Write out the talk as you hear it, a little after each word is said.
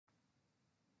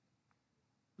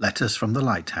Letters from the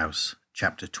Lighthouse,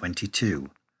 Chapter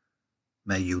 22.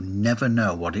 May you never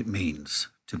know what it means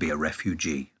to be a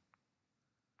refugee.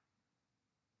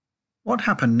 What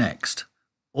happened next,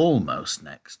 almost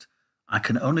next, I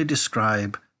can only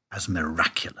describe as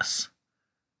miraculous.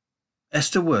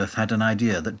 Esther Worth had an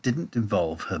idea that didn't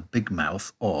involve her big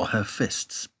mouth or her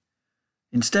fists.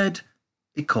 Instead,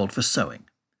 it called for sewing.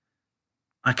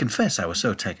 I confess I was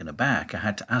so taken aback I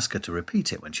had to ask her to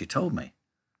repeat it when she told me.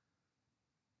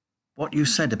 "What you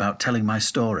said about telling my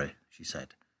story," she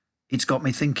said. "It's got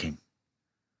me thinking."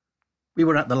 We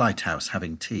were at the Lighthouse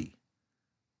having tea.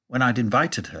 When I'd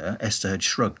invited her, Esther had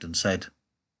shrugged and said,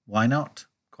 "Why not?"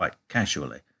 quite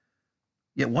casually.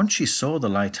 Yet once she saw the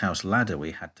lighthouse ladder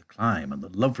we had to climb and the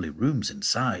lovely rooms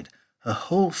inside, her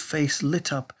whole face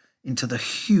lit up into the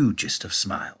hugest of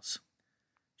smiles.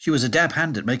 She was a dab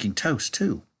hand at making toast,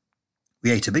 too.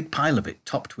 We ate a big pile of it,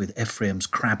 topped with Ephraim's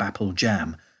crab-apple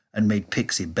jam, and made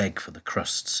Pixie beg for the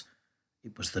crusts.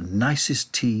 It was the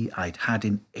nicest tea I'd had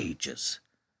in ages.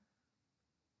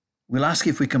 "We'll ask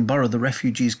if we can borrow the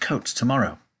refugees' coats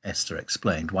tomorrow," Esther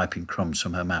explained, wiping crumbs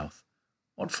from her mouth.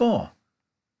 "What for?"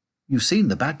 "You've seen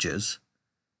the badges."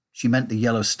 She meant the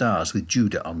yellow stars with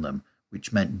Judah on them,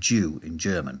 which meant Jew in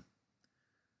German.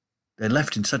 "They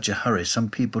left in such a hurry some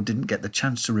people didn't get the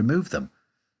chance to remove them.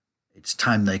 It's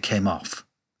time they came off.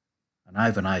 And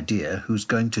I've an idea who's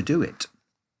going to do it."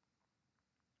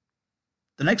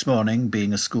 The next morning,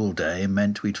 being a school day,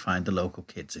 meant we'd find the local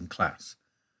kids in class.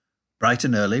 Bright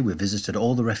and early, we visited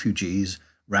all the refugees,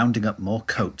 rounding up more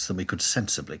coats than we could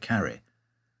sensibly carry.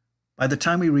 By the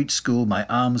time we reached school, my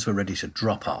arms were ready to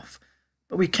drop off,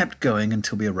 but we kept going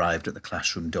until we arrived at the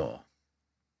classroom door.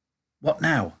 "What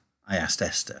now?" I asked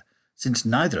Esther, since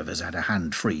neither of us had a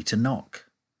hand free to knock.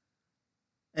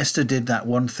 Esther did that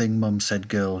one thing Mum said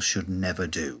girls should never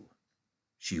do.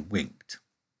 She winked.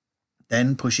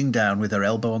 Then, pushing down with her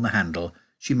elbow on the handle,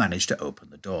 she managed to open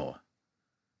the door.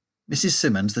 Mrs.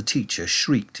 Simmons, the teacher,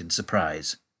 shrieked in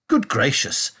surprise. "Good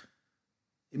gracious!"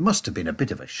 It must have been a bit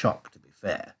of a shock, to be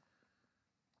fair.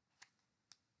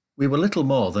 We were little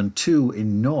more than two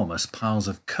enormous piles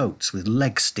of coats with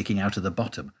legs sticking out of the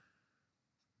bottom.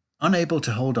 Unable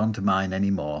to hold on to mine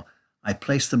any more, I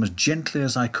placed them as gently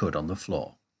as I could on the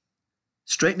floor.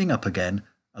 Straightening up again,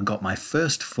 I got my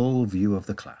first full view of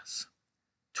the class.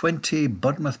 20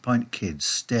 Budmouth Point kids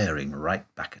staring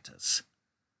right back at us.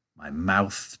 My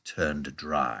mouth turned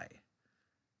dry.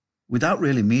 Without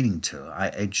really meaning to, I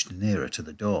edged nearer to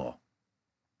the door.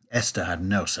 Esther had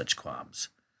no such qualms.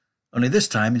 Only this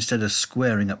time, instead of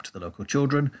squaring up to the local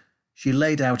children, she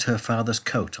laid out her father's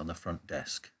coat on the front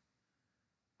desk.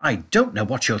 "I don't know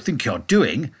what you think you're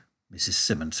doing," Mrs.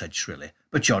 Simmons said shrilly,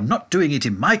 "but you're not doing it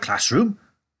in my classroom."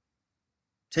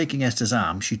 Taking Esther's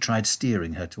arm, she tried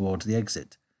steering her towards the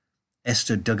exit.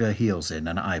 Esther dug her heels in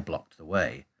and I blocked the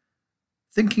way.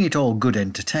 Thinking it all good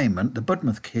entertainment, the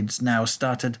Budmouth kids now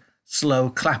started slow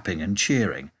clapping and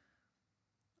cheering.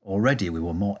 Already we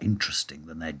were more interesting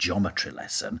than their geometry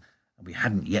lesson, and we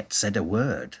hadn't yet said a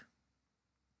word.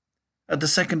 At the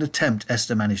second attempt,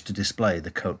 Esther managed to display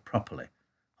the coat properly,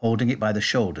 holding it by the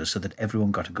shoulders so that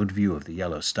everyone got a good view of the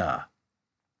yellow star.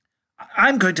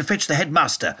 "I'm going to fetch the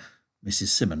headmaster," Mrs.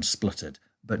 Simmons spluttered,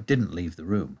 but didn't leave the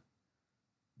room.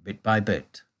 Bit by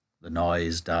bit, the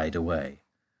noise died away.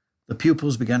 The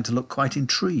pupils began to look quite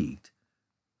intrigued.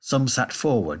 Some sat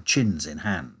forward, chins in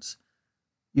hands.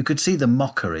 You could see the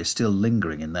mockery still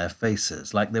lingering in their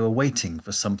faces, like they were waiting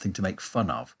for something to make fun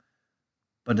of.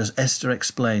 But as Esther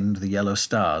explained the yellow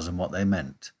stars and what they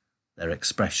meant, their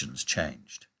expressions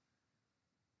changed.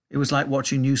 It was like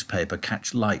watching newspaper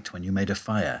catch light when you made a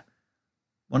fire.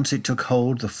 Once it took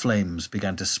hold, the flames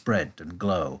began to spread and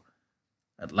glow.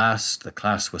 At last, the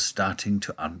class was starting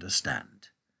to understand.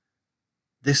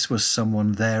 This was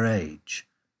someone their age,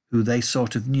 who they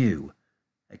sort of knew,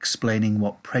 explaining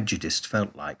what prejudice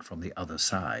felt like from the other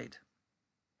side.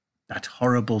 That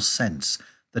horrible sense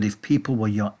that if people were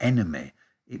your enemy,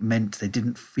 it meant they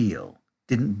didn't feel,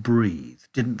 didn't breathe,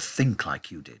 didn't think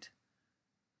like you did.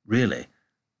 Really,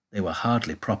 they were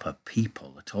hardly proper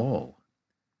people at all.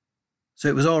 So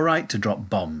it was all right to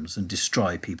drop bombs and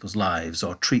destroy people's lives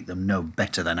or treat them no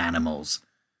better than animals.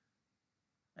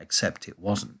 Except it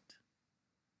wasn't.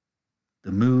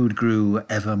 The mood grew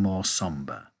ever more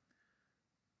sombre.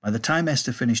 By the time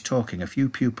Esther finished talking, a few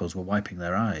pupils were wiping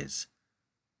their eyes.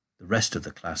 The rest of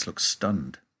the class looked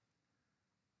stunned.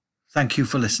 "Thank you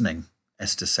for listening,"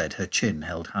 Esther said, her chin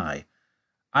held high.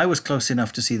 I was close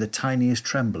enough to see the tiniest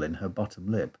tremble in her bottom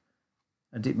lip,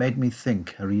 and it made me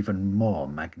think her even more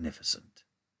magnificent.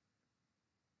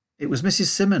 It was Mrs.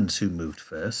 Simmons who moved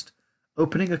first,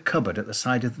 opening a cupboard at the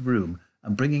side of the room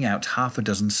and bringing out half a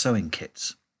dozen sewing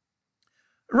kits.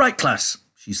 "Right, class,"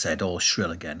 she said, all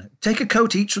shrill again. "Take a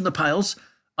coat each from the piles.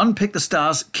 Unpick the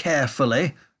stars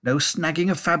carefully. No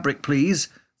snagging of fabric, please.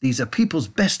 These are people's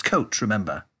best coats,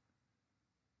 remember."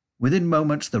 Within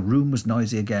moments the room was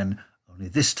noisy again, only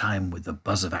this time with the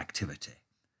buzz of activity.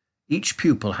 Each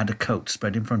pupil had a coat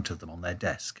spread in front of them on their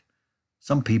desk.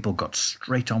 Some people got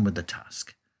straight on with the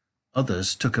task.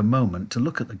 Others took a moment to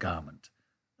look at the garment,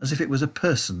 as if it was a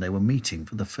person they were meeting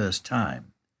for the first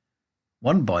time.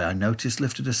 One boy I noticed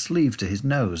lifted a sleeve to his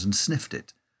nose and sniffed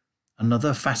it.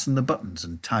 Another fastened the buttons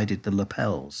and tidied the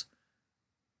lapels.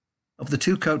 Of the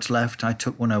 2 coats left, I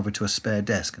took one over to a spare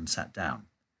desk and sat down.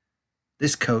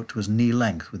 This coat was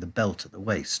knee-length with a belt at the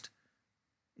waist.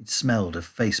 It smelled of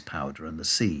face powder and the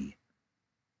sea.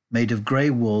 Made of grey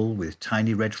wool with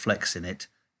tiny red flecks in it,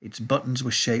 its buttons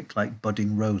were shaped like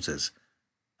budding roses,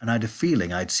 and I'd a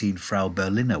feeling I'd seen Frau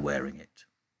Berliner wearing it.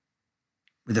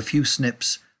 With a few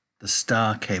snips, the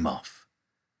star came off.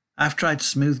 After I'd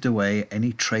smoothed away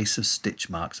any trace of stitch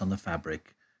marks on the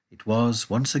fabric, it was,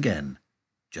 once again,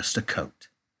 just a coat.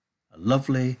 A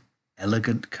lovely,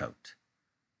 elegant coat.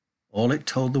 All it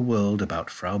told the world about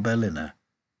Frau Berliner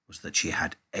was that she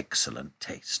had excellent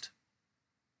taste.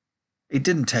 It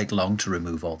didn't take long to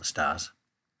remove all the stars.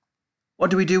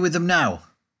 "What do we do with them now?"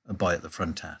 a boy at the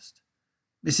front asked.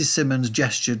 Mrs. Simmons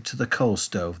gestured to the coal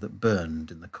stove that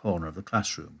burned in the corner of the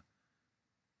classroom.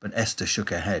 But Esther shook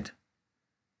her head.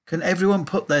 "Can everyone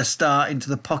put their star into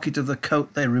the pocket of the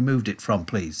coat they removed it from,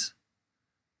 please?"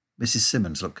 Mrs.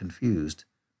 Simmons looked confused.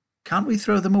 "Can't we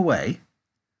throw them away?"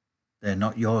 "They're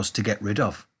not yours to get rid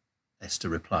of," Esther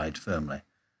replied firmly.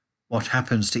 "What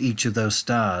happens to each of those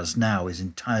stars now is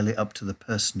entirely up to the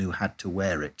person who had to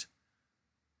wear it."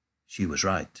 She was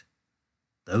right.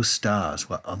 Those stars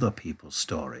were other people's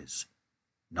stories,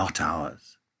 not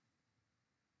ours.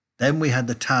 Then we had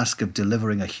the task of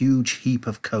delivering a huge heap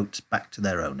of coats back to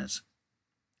their owners.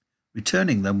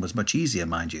 Returning them was much easier,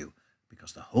 mind you,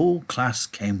 because the whole class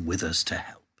came with us to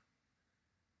help.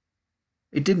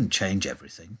 It didn't change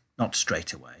everything, not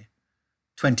straight away.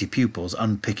 20 pupils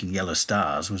unpicking yellow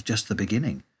stars was just the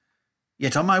beginning.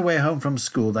 Yet on my way home from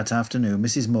school that afternoon,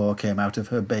 Mrs. Moore came out of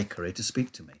her bakery to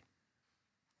speak to me.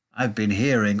 "I've been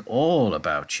hearing all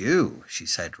about you," she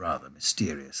said rather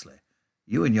mysteriously.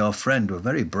 "You and your friend were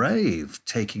very brave,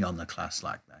 taking on the class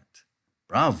like that.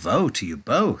 Bravo to you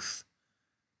both."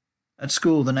 At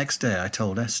school the next day I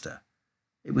told Esther.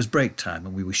 It was break time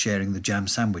and we were sharing the jam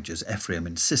sandwiches Ephraim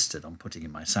insisted on putting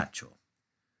in my satchel.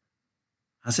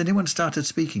 "Has anyone started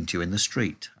speaking to you in the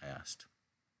street?" I asked.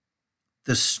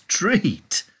 "The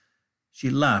street?"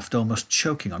 She laughed, almost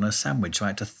choking on her sandwich, so I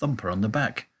had to thump her on the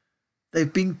back.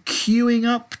 "They've been queuing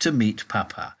up to meet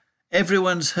Papa.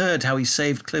 Everyone's heard how he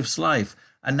saved Cliff's life,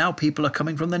 and now people are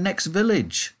coming from the next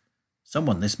village.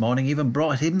 Someone this morning even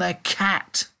brought him their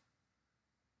cat."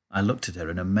 I looked at her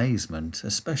in amazement,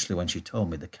 especially when she told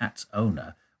me the cat's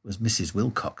owner was Mrs.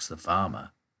 Wilcox, the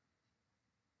farmer.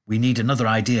 "We need another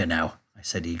idea now," I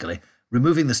said eagerly.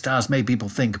 "Removing the stars made people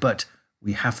think, but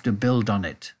we have to build on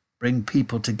it, bring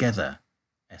people together,"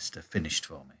 Esther finished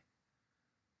for me.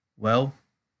 "Well,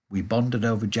 we bonded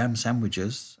over jam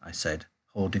sandwiches," I said,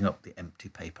 holding up the empty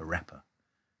paper wrapper.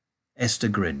 Esther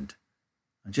grinned,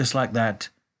 and just like that,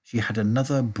 she had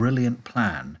another brilliant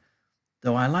plan,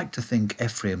 though I like to think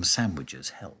Ephraim's sandwiches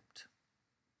helped.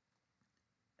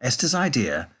 Esther's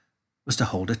idea was to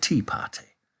hold a tea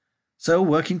party. So,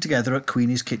 working together at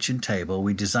Queenie's kitchen table,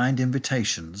 we designed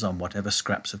invitations on whatever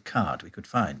scraps of card we could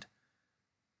find.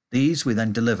 These we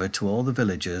then delivered to all the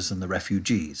villagers and the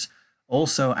refugees,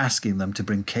 also asking them to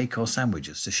bring cake or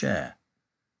sandwiches to share.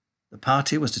 The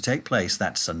party was to take place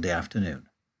that Sunday afternoon.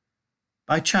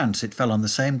 By chance, it fell on the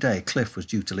same day Cliff was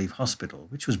due to leave hospital,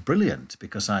 which was brilliant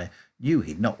because I knew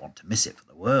he'd not want to miss it for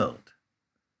the world.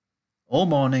 All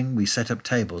morning we set up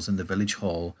tables in the village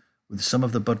hall with some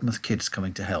of the Budmouth kids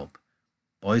coming to help.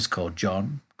 Boys called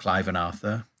John, Clive and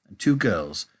Arthur, and 2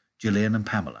 girls, Gillian and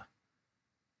Pamela.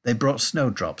 They brought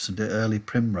snowdrops and early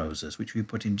primroses, which we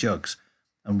put in jugs,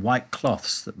 and white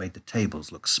cloths that made the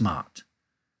tables look smart.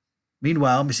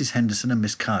 Meanwhile, Mrs. Henderson and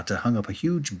Miss Carter hung up a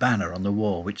huge banner on the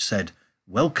wall which said,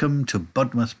 "Welcome to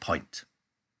Budmouth Point."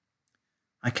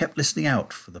 I kept listening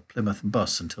out for the Plymouth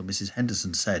bus until Mrs.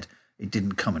 Henderson said it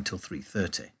didn't come until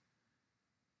 3:30.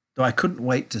 Though I couldn't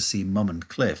wait to see Mum and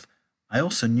Cliff, I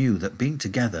also knew that being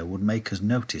together would make us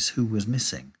notice who was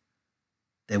missing.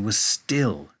 There was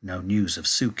still no news of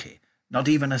Suki, not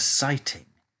even a sighting.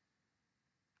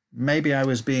 Maybe I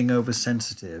was being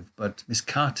oversensitive, but Miss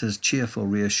Carter's cheerful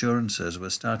reassurances were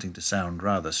starting to sound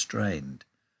rather strained.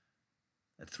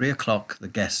 At 3 o'clock the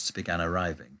guests began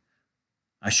arriving.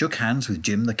 I shook hands with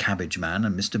Jim the cabbage man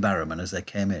and Mr. Barrowman as they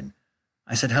came in.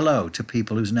 I said hello to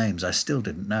people whose names I still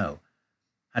didn't know.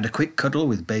 Had a quick cuddle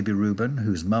with baby Reuben,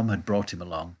 whose mum had brought him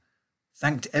along.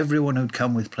 Thanked everyone who'd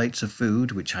come with plates of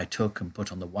food, which I took and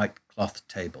put on the white cloth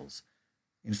tables.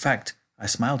 In fact, I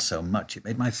smiled so much it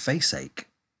made my face ache.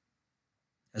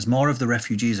 As more of the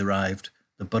refugees arrived,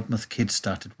 the Budmouth kids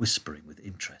started whispering with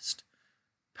interest.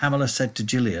 Pamela said to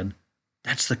Gillian,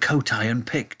 "That's the coat I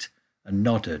unpicked," and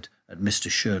nodded at Mr.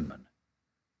 Schönman.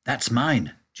 "That's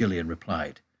mine," Gillian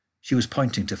replied. She was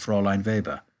pointing to Fräulein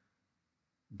Weber.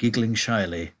 Giggling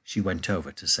shyly, she went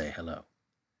over to say hello.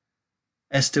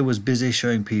 Esther was busy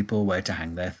showing people where to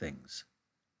hang their things.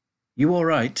 "You all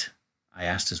right?" I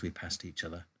asked as we passed each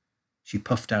other. She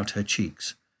puffed out her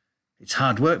cheeks. "It's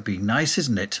hard work being nice,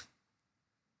 isn't it?"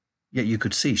 Yet you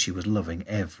could see she was loving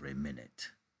every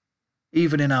minute.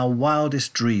 Even in our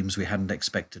wildest dreams we hadn't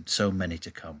expected so many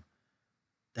to come.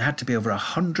 There had to be over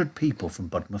 100 people from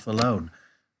Budmouth alone,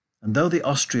 and though the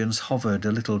Austrians hovered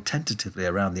a little tentatively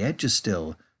around the edges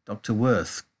still, Dr.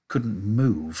 Worth couldn't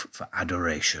move for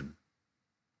adoration.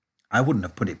 I wouldn't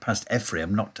have put it past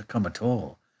Ephraim not to come at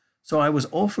all, so I was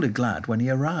awfully glad when he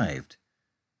arrived.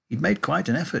 He'd made quite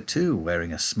an effort too,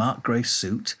 wearing a smart grey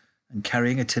suit and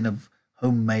carrying a tin of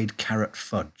homemade carrot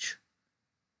fudge.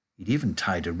 He'd even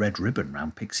tied a red ribbon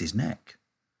round Pixie's neck.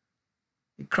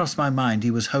 It crossed my mind he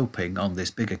was hoping on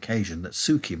this big occasion that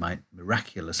Suki might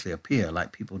miraculously appear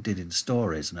like people did in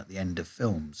stories and at the end of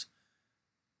films.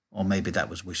 Or maybe that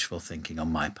was wishful thinking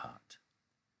on my part.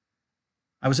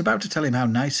 I was about to tell him how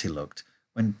nice he looked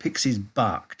when Pixie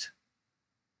barked.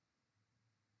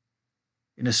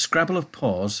 In a scrabble of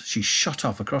paws, she shot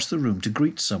off across the room to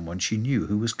greet someone she knew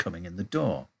who was coming in the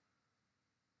door.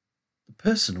 The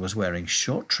person was wearing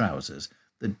short trousers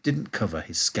that didn't cover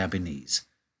his scabby knees,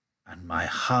 and my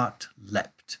heart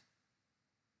leapt,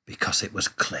 because it was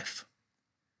Cliff.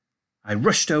 I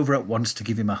rushed over at once to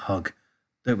give him a hug,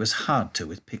 though it was hard to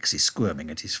with Pixie squirming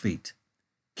at his feet.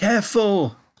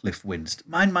 "Careful!" Cliff winced.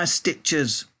 "Mind my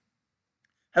stitches."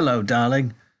 "Hello,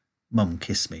 darling." Mum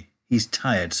kissed me. "He's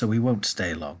tired, so he won't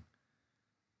stay long."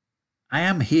 "I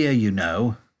am here, you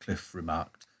know," Cliff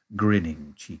remarked,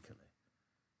 grinning cheekily.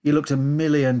 He looked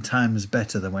 1,000,000 times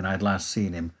better than when I'd last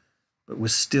seen him, but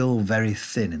was still very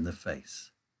thin in the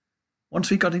face. Once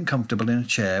we got him comfortable in a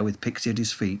chair with Pixie at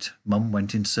his feet, Mum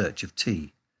went in search of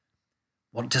tea.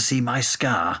 "Want to see my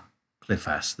scar?" Cliff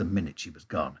asked the minute she was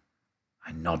gone.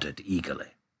 I nodded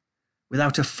eagerly.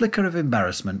 Without a flicker of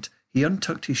embarrassment, he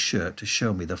untucked his shirt to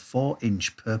show me the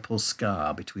 4-inch purple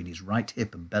scar between his right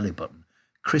hip and belly button,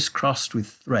 crisscrossed with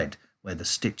thread where the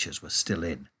stitches were still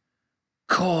in.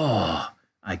 "Caw!"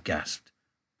 I gasped.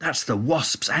 "That's the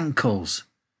wasp's ankles."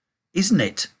 "Isn't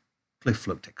it?" Cliff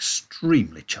looked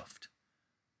extremely chuffed.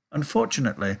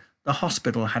 Unfortunately, the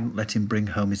hospital hadn't let him bring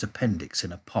home his appendix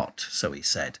in a pot, so he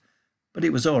said, but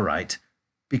it was all right,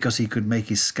 because he could make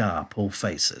his scar pull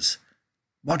faces.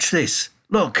 "Watch this!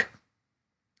 Look!"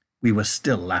 We were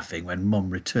still laughing when Mum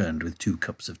returned with 2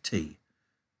 cups of tea.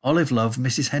 "Olive, love,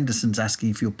 Mrs. Henderson's asking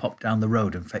if you'll pop down the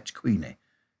road and fetch Queenie.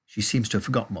 She seems to have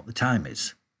forgotten what the time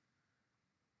is."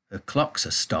 "Her clocks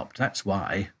are stopped, that's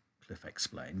why," Cliff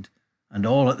explained, "and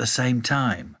all at the same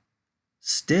time."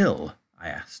 "Still?" I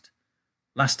asked.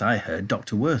 "Last I heard,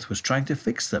 Dr. Worth was trying to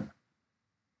fix them.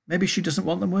 Maybe she doesn't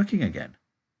want them working again."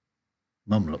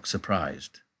 Mum looked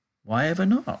surprised. "Why ever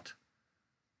not?"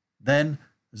 Then,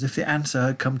 as if the answer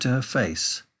had come to her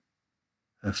face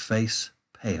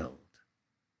paled.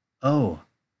 Oh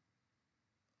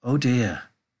dear,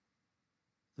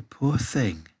 the poor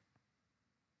thing."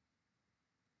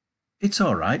 "It's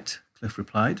all right," Cliff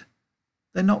replied.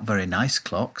 "They're not very nice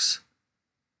clocks."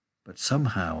 But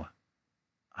somehow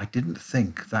I didn't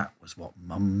think that was what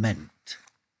Mum meant.